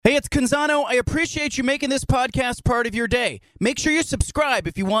Hey, it's Canzano. I appreciate you making this podcast part of your day. Make sure you subscribe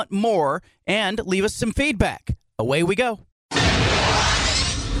if you want more and leave us some feedback. Away we go.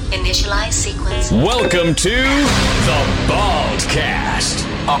 Initialize sequence. Welcome to The Baldcast,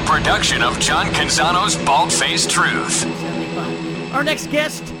 a production of John Canzano's Bald-Faced Truth. Our next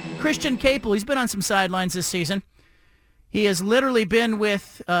guest, Christian Caple. He's been on some sidelines this season. He has literally been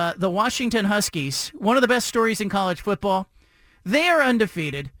with the Washington Huskies, one of the best stories in college football. They are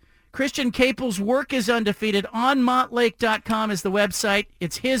undefeated. Christian Caple's work is undefeated. OnMontlake.com is the website.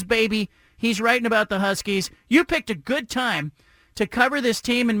 It's his baby. He's writing about the Huskies. You picked a good time to cover this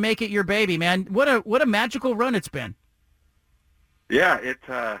team and make it your baby, man. What a magical run it's been. Yeah, it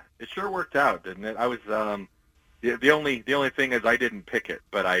sure worked out, didn't it? I was the only thing is I didn't pick it,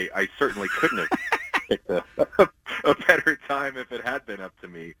 but I certainly couldn't have picked a better time if it had been up to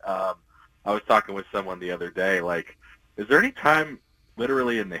me. I was talking with someone the other day, like, is there any time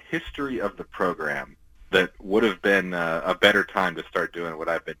literally in the history of the program that would have been a better time to start doing what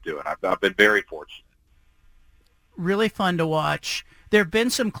I've been doing? I've been very fortunate. Really fun to watch. There have been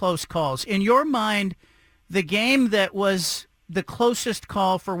some close calls. In your mind, the game that was the closest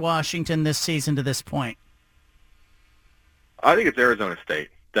call for Washington this season to this point? I think it's Arizona State.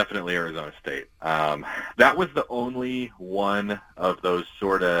 Definitely Arizona State. That was the only one of those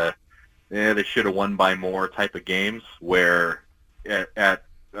sort of they should have won by more type of games where at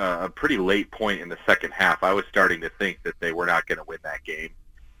a pretty late point in the second half, I was starting to think that they were not going to win that game.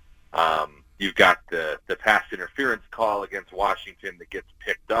 You've got the pass interference call against Washington that gets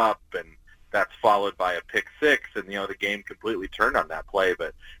picked up, and that's followed by a pick six, and, the game completely turned on that play.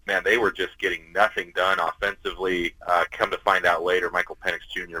 But, man, they were just getting nothing done offensively. Come to find out later, Michael Penix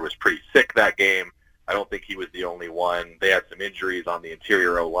Jr. was pretty sick that game. I don't think he was the only one. They had some injuries on the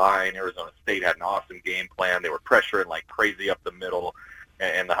interior O-line. Arizona State had an awesome game plan. They were pressuring like crazy up the middle,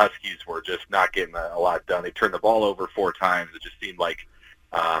 and the Huskies were just not getting a lot done. They turned the ball over 4 times. It just seemed like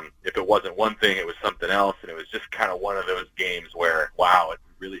if it wasn't one thing, it was something else, and it was just kind of one of those games where, wow, it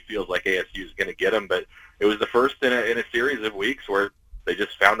really feels like ASU is going to get them. But it was the first in a series of weeks where they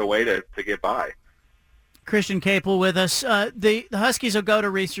just found a way to get by. Christian Caple with us. The Huskies will go to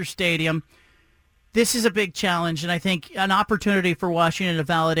Reser Stadium. This is a big challenge, and I think an opportunity for Washington to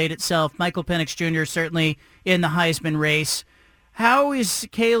validate itself. Michael Penix Jr. certainly in the Heisman race. How is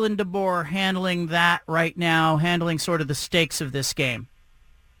Kalen DeBoer handling that right now, handling sort of the stakes of this game?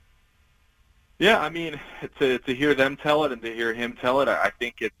 Yeah, I mean, to hear them tell it and to hear him tell it, I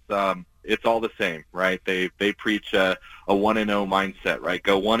think it's all the same, right? They preach a 1-0 mindset, right?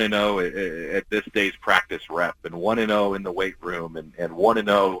 Go 1-0 at this day's practice rep, and 1-0 in the weight room, and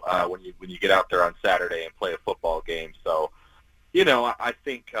 1-0 when you get out there on Saturday and play a football game. So, I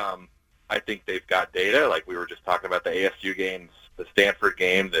think they've got data, like we were just talking about the ASU games, the Stanford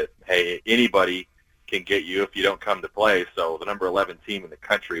game, that hey, anybody can get you if you don't come to play. So the number 11 team in the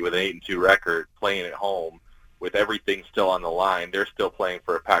country with an 8-2 record playing at home with everything still on the line, they're still playing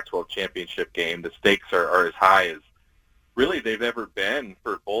for a Pac-12 championship game. The stakes are as high as really they've ever been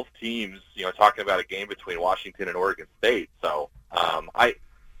for both teams, talking about a game between Washington and Oregon State. So I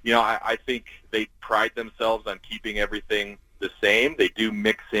think they pride themselves on keeping everything the same. They do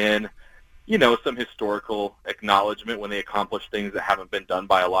mix in some historical acknowledgement when they accomplish things that haven't been done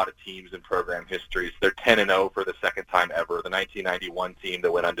by a lot of teams in program histories. They're 10-0 for the second time ever. The 1991 team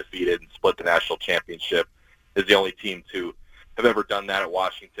that went undefeated and split the national championship is the only team to have ever done that at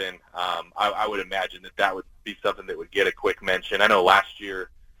Washington. I would imagine that would be something that would get a quick mention. I know last year,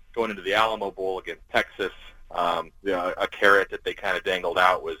 going into the Alamo Bowl against Texas, a carrot that they kind of dangled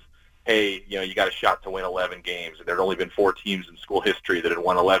out was, hey, you got a shot to win 11 games. And there had only been 4 teams in school history that had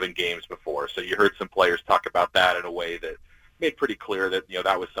won 11 games before. So you heard some players talk about that in a way that made pretty clear that,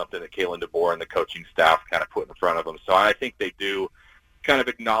 that was something that Kalen DeBoer and the coaching staff kind of put in front of them. So I think they do kind of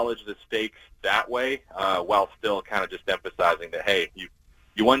acknowledge the stakes that way, while still kind of just emphasizing that, hey,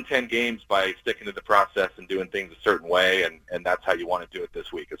 you won 10 games by sticking to the process and doing things a certain way, and that's how you want to do it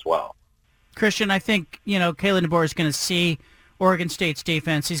this week as well. Christian, I think, Kalen DeBoer is going to see Oregon State's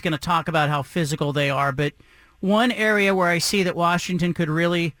defense. He's going to talk about how physical they are, but one area where I see that Washington could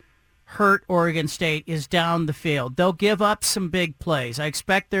really hurt Oregon State is down the field. They'll give up some big plays. I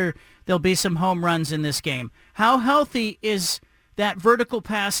expect there'll be some home runs in this game. How healthy is that vertical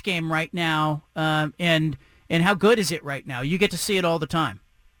pass game right now, and how good is it right now? You get to see it all the time.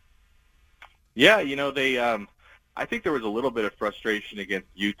 Yeah, they I think there was a little bit of frustration against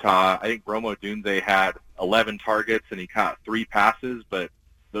Utah. I think Rome Odunze had 11 targets and he caught 3 passes, but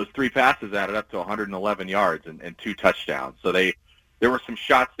those 3 passes added up to 111 yards and 2 touchdowns. So they there were some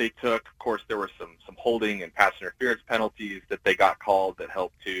shots they took. Of course, there were some holding and pass interference penalties that they got called that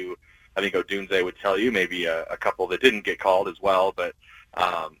helped to, I think Odunze would tell you, maybe a couple that didn't get called as well. But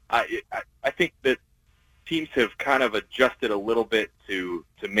I think that teams have kind of adjusted a little bit to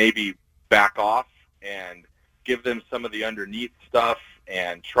maybe back off and give them some of the underneath stuff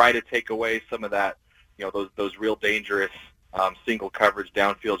and try to take away some of that, those real dangerous single coverage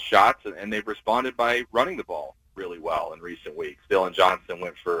downfield shots, and they've responded by running the ball really well in recent weeks. Dylan Johnson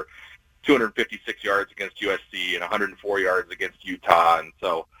went for 256 yards against USC and 104 yards against Utah, and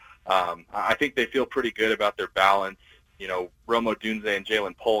so I think they feel pretty good about their balance. Rome Odunze and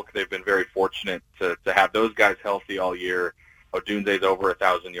Jalen Polk, they've been very fortunate to have those guys healthy all year. Odunze's over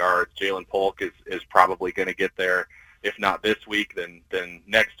 1,000 yards. Jalen Polk is probably going to get there. If not this week, then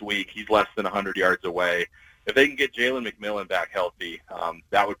next week. He's less than 100 yards away. If they can get Jalen McMillan back healthy,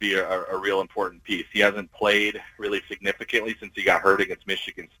 that would be a real important piece. He hasn't played really significantly since he got hurt against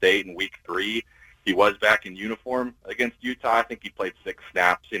Michigan State in Week 3. He was back in uniform against Utah. I think he played 6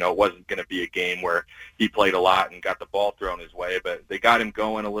 snaps. It wasn't going to be a game where he played a lot and got the ball thrown his way, but they got him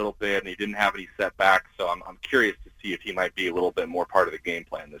going a little bit, and he didn't have any setbacks, so I'm curious to see if he might be a little bit more part of the game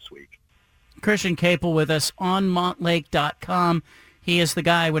plan this week. Christian Caple with us on montlake.com. He is the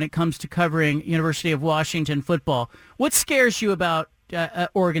guy when it comes to covering University of Washington football. What scares you about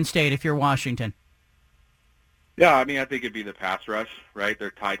Oregon State if you're Washington? Yeah, I think it'd be the pass rush, right? They're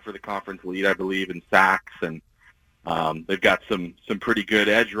tied for the conference lead, I believe, in sacks, and they've got some pretty good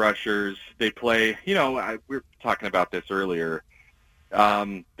edge rushers. They play, we were talking about this earlier.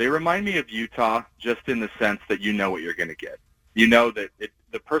 They remind me of Utah just in the sense that you know what you're going to get. You know that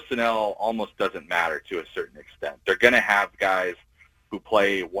the personnel almost doesn't matter to a certain extent. They're going to have guys who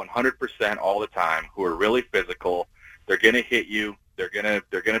play 100% all the time, who are really physical. They're going to hit you. They're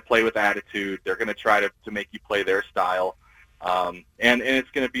gonna play with attitude. They're gonna try to make you play their style, and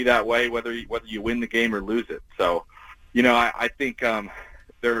it's gonna be that way whether you win the game or lose it. So, I think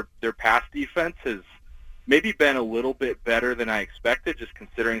their pass defense has maybe been a little bit better than I expected, just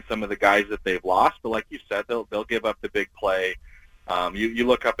considering some of the guys that they've lost. But like you said, they'll give up the big play. You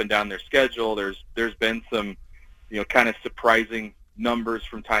look up and down their schedule. There's been some kind of surprising numbers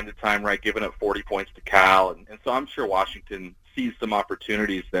from time to time, right? Giving up 40 points to Cal, and so I'm sure Washington sees some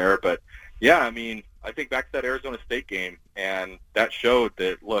opportunities there. But yeah, I think back to that Arizona State game, and that showed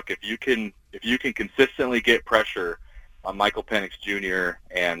that, look, if you can consistently get pressure on Michael Penix Jr.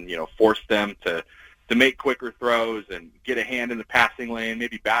 and force them to make quicker throws and get a hand in the passing lane,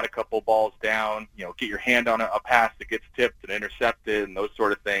 maybe bat a couple balls down, get your hand on a pass that gets tipped and intercepted and those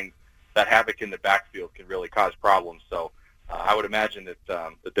sort of things, that havoc in the backfield can really cause problems. So I would imagine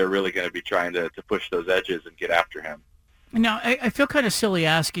that they're really going to be trying to push those edges and get after him. Now, I feel kind of silly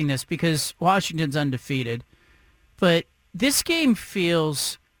asking this because Washington's undefeated, but this game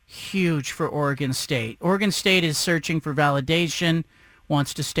feels huge for Oregon State. Oregon State is searching for validation,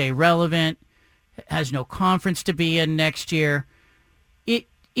 wants to stay relevant, has no conference to be in next year.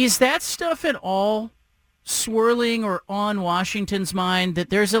 Is that stuff at all swirling or on Washington's mind, that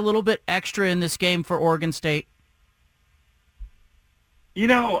there's a little bit extra in this game for Oregon State?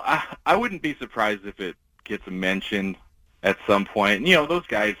 I wouldn't be surprised if it gets mentioned at some point. Those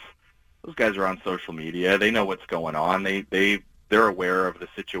guys are on social media. They know what's going on. They're aware of the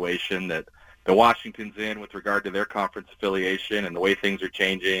situation that the Washington's in with regard to their conference affiliation and the way things are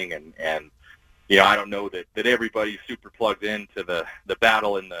changing. And I don't know that everybody's super plugged into the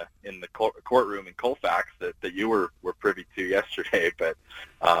battle in the courtroom in Colfax that you were privy to yesterday. But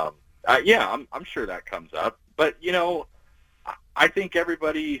I'm sure that comes up. But I think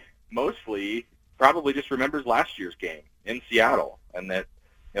everybody mostly probably just remembers last year's game in Seattle, and that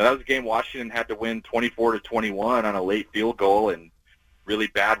that was a game Washington had to win 24-21 on a late field goal and really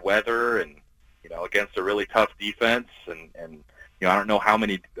bad weather, and against a really tough defense, and I don't know how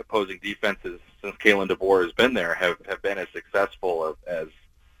many opposing defenses since Kalen DeBoer has been there have been as successful as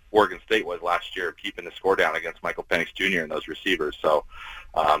Oregon State was last year, keeping the score down against Michael Penix Jr. and those receivers. So,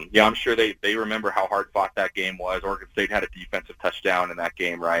 I'm sure they remember how hard fought that game was. Oregon State had a defensive touchdown in that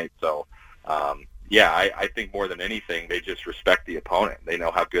game, right? So, I think more than anything, they just respect the opponent. They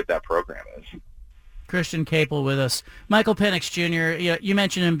know how good that program is. Christian Caple with us. Michael Penix Jr., you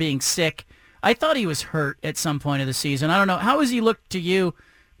mentioned him being sick. I thought he was hurt at some point of the season. I don't know. How has he looked to you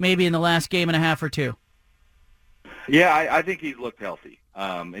maybe in the last game and a half or two? Yeah, I think he's looked healthy.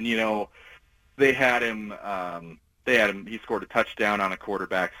 They had him, he scored a touchdown on a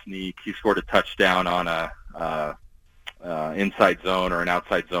quarterback sneak. He scored a touchdown on a inside zone or an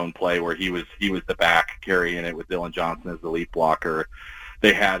outside zone play where he was the back carrying it with Dylan Johnson as the lead blocker.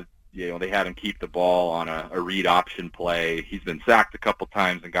 They had they had him keep the ball on a read option play. He's been sacked a couple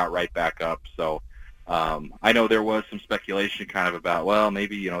times and got right back up. So I know there was some speculation kind of about, well,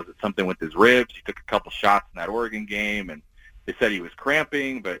 maybe, is it something with his ribs? He took a couple shots in that Oregon game, and they said he was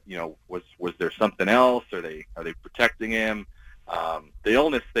cramping, but, was there something else? Are they protecting him? The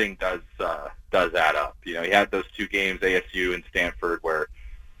illness thing does add up. He had those 2 games, ASU and Stanford, where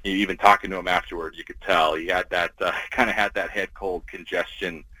even talking to him afterward, you could tell he had that kind of had that head cold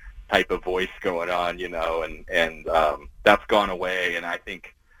congestion type of voice going on, and that's gone away. And I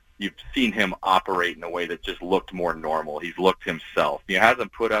think you've seen him operate in a way that just looked more normal. He's looked himself. He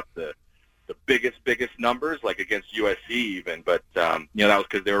hasn't put up the biggest numbers like against USC even, but that was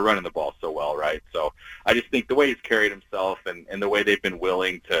because they were running the ball so well, right? So I just think the way he's carried himself and the way they've been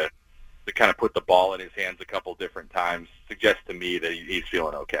willing to kind of put the ball in his hands a couple different times suggests to me that he's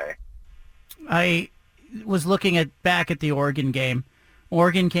feeling okay. I was looking back at the Oregon game.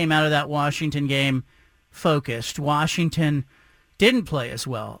 Oregon came out of that Washington game focused. Washington didn't play as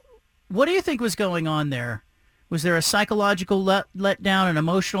well. What do you think was going on there? Was there a psychological letdown, an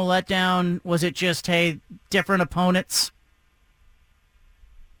emotional letdown? Was it just, hey, different opponents?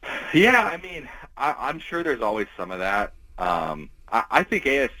 Yeah, I mean, I'm sure there's always some of that. I think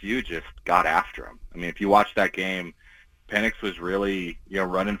ASU just got after him. I mean, if you watch that game, Penix was really,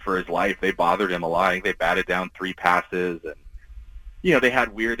 running for his life. They bothered him a lot. I think they batted down 3 passes, and they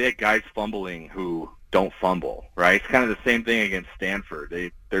had guys fumbling who don't fumble, right? It's kind of the same thing against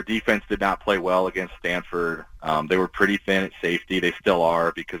Stanford. Their defense did not play well against Stanford. They were pretty thin at safety. They still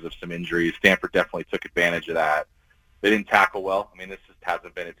are because of some injuries. Stanford definitely took advantage of that. They didn't tackle well. I mean, this just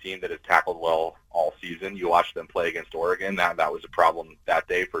hasn't been a team that has tackled well all season. You watch them play against Oregon. That was a problem that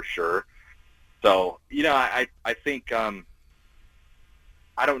day for sure. So, I think I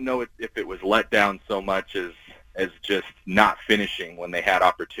don't know if it was let down so much as just not finishing when they had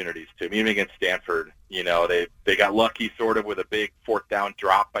opportunities to. Even against Stanford, they got lucky sort of with a big 4th down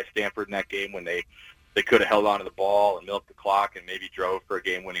drop by Stanford in that game when they could have held on to the ball and milked the clock and maybe drove for a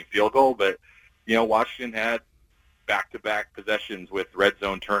game-winning field goal. But, Washington had back-to-back possessions with red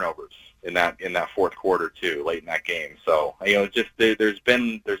zone turnovers in that 4th quarter too, late in that game. So just there's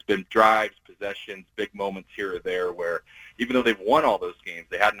been drives, possessions, big moments here or there where even though they've won all those games,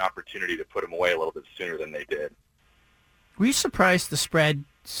 they had an opportunity to put them away a little bit sooner than they did. Were you surprised the spread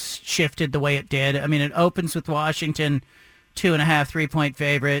shifted the way it did? I mean, it opens with Washington 2.5, 3-point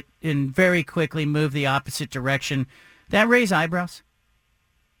favorite, and very quickly moved the opposite direction. That raised eyebrows?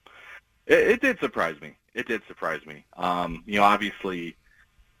 It did surprise me. Obviously,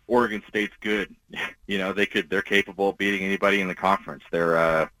 Oregon State's good. They're capable of beating anybody in the conference. They're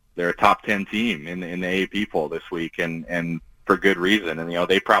a top 10 team in the AP poll this week, and for good reason. And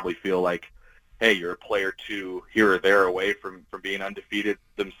they probably feel like, hey, you're a player 2 here or there away from being undefeated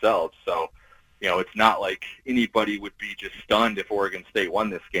themselves. So, it's not like anybody would be just stunned if Oregon State won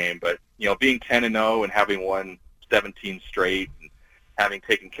this game. But being 10-0 and having won 17 straight, and having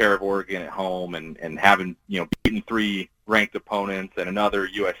taken care of Oregon at home, and having beaten 3 ranked opponents and another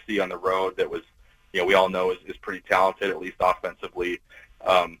USC on the road that was, we all know is pretty talented, at least offensively.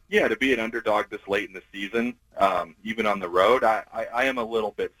 To be an underdog this late in the season, even on the road, I am a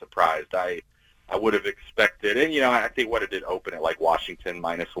little bit surprised. I would have expected, and I think what it did open at like Washington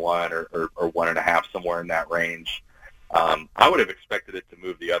 -1 or 1.5, somewhere in that range. I would have expected it to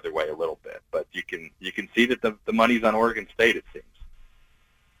move the other way a little bit, but you can see that the money's on Oregon State, it seems.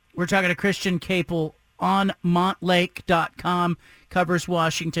 We're talking to Christian Caple on Montlake.com, covers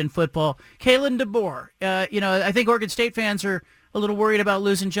Washington football. Kalen DeBoer, I think Oregon State fans are a little worried about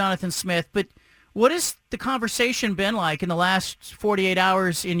losing Jonathan Smith, but what has the conversation been like in the last 48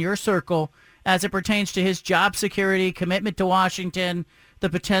 hours in your circle as it pertains to his job security, commitment to Washington, the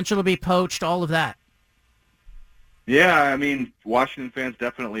potential to be poached, all of that? Yeah, I mean, Washington fans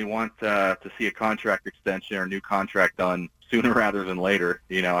definitely want to see a contract extension or a new contract done sooner rather than later.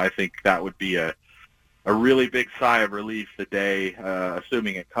 I think that would be a really big sigh of relief the day,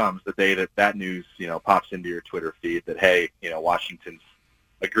 assuming it comes, the day that news, pops into your Twitter feed that, hey, Washington's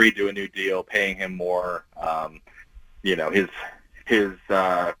agreed to a new deal, paying him more. His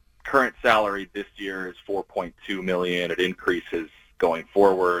current salary this year is $4.2 million. It increases going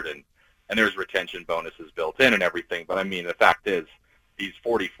forward, and there's retention bonuses built in and everything. But I mean, the fact is, he's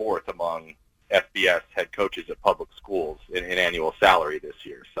 44th among FBS head coaches at public schools in annual salary this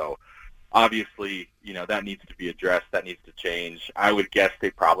year. So obviously, that needs to be addressed. That needs to change. I would guess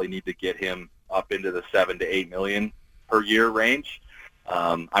they probably need to get him up into the $7 to $8 million per year range.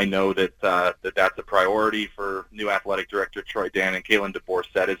 I know that that's a priority for new athletic director Troy Dan, and Kalen DeBoer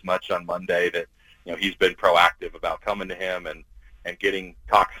said as much on Monday that he's been proactive about coming to him and and getting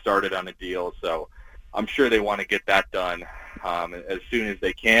talks started on a deal. So I'm sure they want to get that done as soon as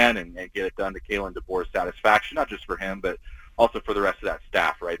they can and get it done to Kalen DeBoer's satisfaction, not just for him, but also for the rest of that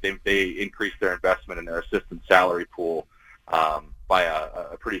staff, right? They increased their investment in their assistant salary pool by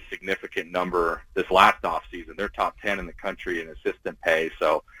a pretty significant number this last offseason. They're top 10 in the country in assistant pay.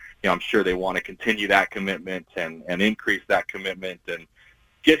 So, I'm sure they want to continue that commitment and increase that commitment and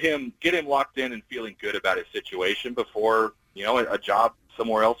get him locked in and feeling good about his situation before, a job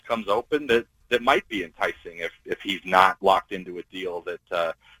somewhere else comes open that might be enticing if he's not locked into a deal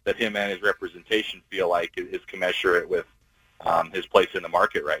that him and his representation feel like is commensurate with his place in the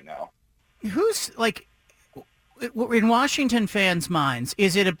market right now. Who's, in Washington fans' minds,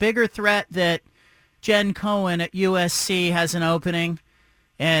 is it a bigger threat that Jen Cohen at USC has an opening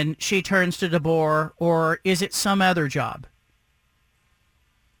and she turns to DeBoer, or is it some other job?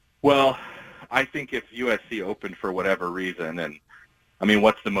 Well, I think if USC opened for whatever reason, and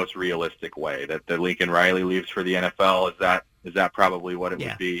what's the most realistic way that Lincoln Riley leaves for the NFL? Is that probably what it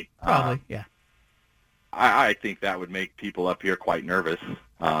would be? Probably, yeah. I think that would make people up here quite nervous.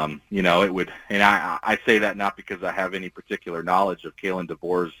 It would, and I say that not because I have any particular knowledge of Kalen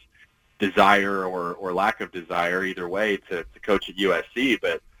DeBoer's desire or lack of desire either way to coach at USC,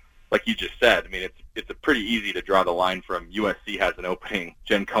 but like you just said, it's a pretty easy to draw the line from USC has an opening.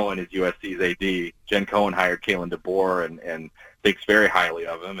 Jen Cohen is USC's AD. Jen Cohen hired Kalen DeBoer and thinks very highly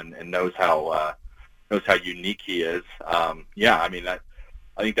of him and knows how unique he is.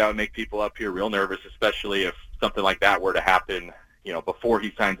 I think that would make people up here real nervous, especially if something like that were to happen, before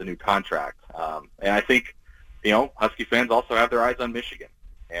he signs a new contract. And I think, Husky fans also have their eyes on Michigan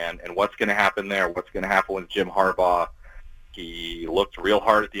and what's going to happen there, what's going to happen with Jim Harbaugh. He looked real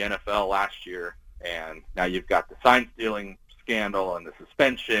hard at the NFL last year, and now you've got the sign-stealing scandal and the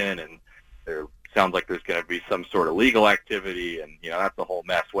suspension, and there sounds like there's going to be some sort of legal activity, and that's a whole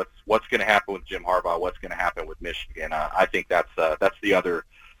mess. What's going to happen with Jim Harbaugh? What's going to happen with Michigan? I think that's the other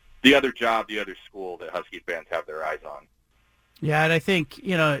job, the other school that Husky fans have their eyes on. Yeah, and I think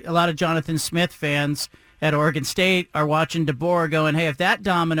a lot of Jonathan Smith fans at Oregon State are watching DeBoer going, hey, if that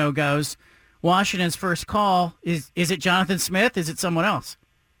domino goes, Washington's first call is it Jonathan Smith? Is it someone else?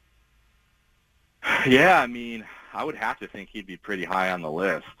 Yeah, I would have to think he'd be pretty high on the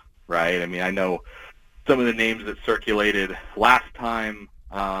list, right? I know some of the names that circulated last time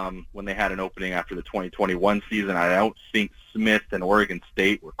when they had an opening after the 2021 season. I don't think Smith and Oregon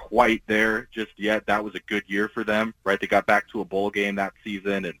State were quite there just yet. That was a good year for them, right? They got back to a bowl game that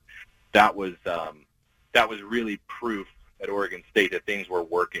season, and that was really proof at Oregon State that things were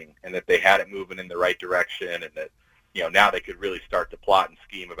working and that they had it moving in the right direction, and that now they could really start to plot and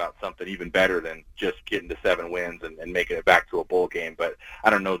scheme about something even better than just getting to 7 wins and making it back to a bowl game. But I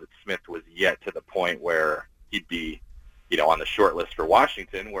don't know that Smith was yet to the point where he'd be, on the short list for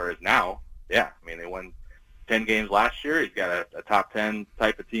Washington, whereas now, they won 10 games last year. He's got a top 10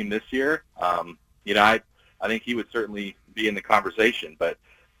 type of team this year. I think he would certainly be in the conversation, but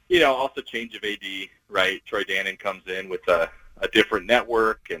also change of AD, right? Troy Dannon comes in with a different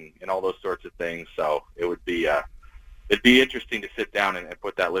network and all those sorts of things. So it would be it'd be interesting to sit down and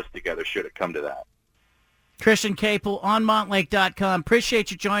put that list together should it come to that. Christian Caple on Montlake.com. Appreciate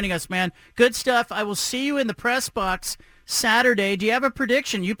you joining us, man. Good stuff. I will see you in the press box Saturday. Do you have a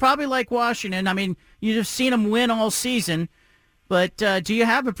prediction? You probably like Washington. You've just seen them win all season, but do you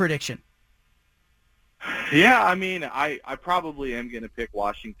have a prediction? Yeah, I probably am going to pick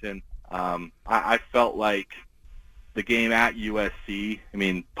Washington. I felt like the game at USC,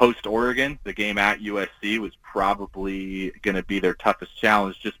 post-Oregon, the game at USC was probably going to be their toughest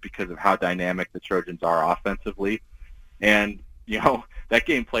challenge just because of how dynamic the Trojans are offensively. And, that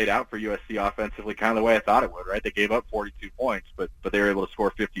game played out for USC offensively kind of the way I thought it would, right? They gave up 42 points, but they were able to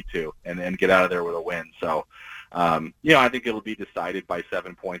score 52 and get out of there with a win. So, I think it'll be decided by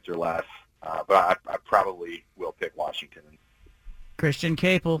 7 points or less. But I probably will pick Washington. Christian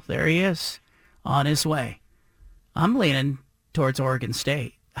Caple, there he is, on his way. I'm leaning towards Oregon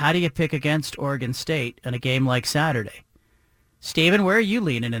State. How do you pick against Oregon State in a game like Saturday? Steven, where are you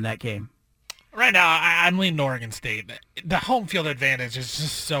leaning in that game? Right now, I'm leaning Oregon State. The home field advantage is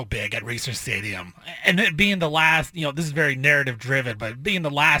just so big at Research Stadium. And it being the last, this is very narrative-driven, but being the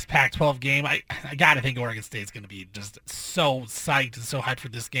last Pac-12 game, I got to think Oregon State's going to be just so psyched and so hyped for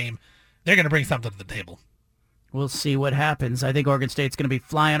this game. They're going to bring something to the table. We'll see what happens. I think Oregon State's going to be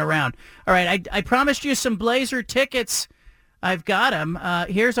flying around. All right, I promised you some Blazer tickets. I've got them.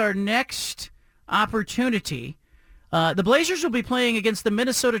 Here's our next opportunity. The Blazers will be playing against the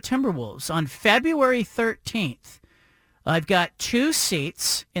Minnesota Timberwolves on February 13th. I've got 2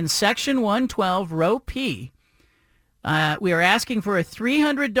 seats in Section 112, Row P. We are asking for a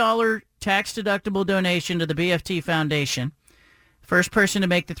 $300 tax-deductible donation to the BFT Foundation. First person to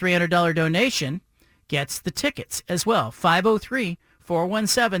make the $300 donation gets the tickets as well.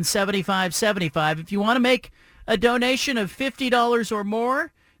 503-417-7575. If you want to make a donation of $50 or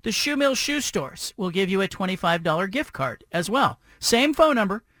more, the Shoe Mill Shoe Stores will give you a $25 gift card as well. Same phone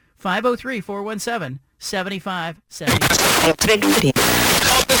number, 503-417-7575.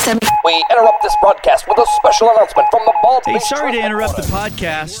 We interrupt this broadcast with a special announcement from the Bald Hey, Face sorry to Truth interrupt the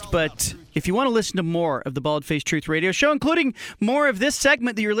Headquarters. podcast, but if you want to listen to more of the Bald Face Truth Radio Show, including more of this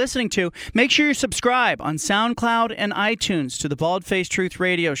segment that you're listening to, make sure you subscribe on SoundCloud and iTunes to the Bald Face Truth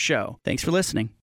Radio Show. Thanks for listening.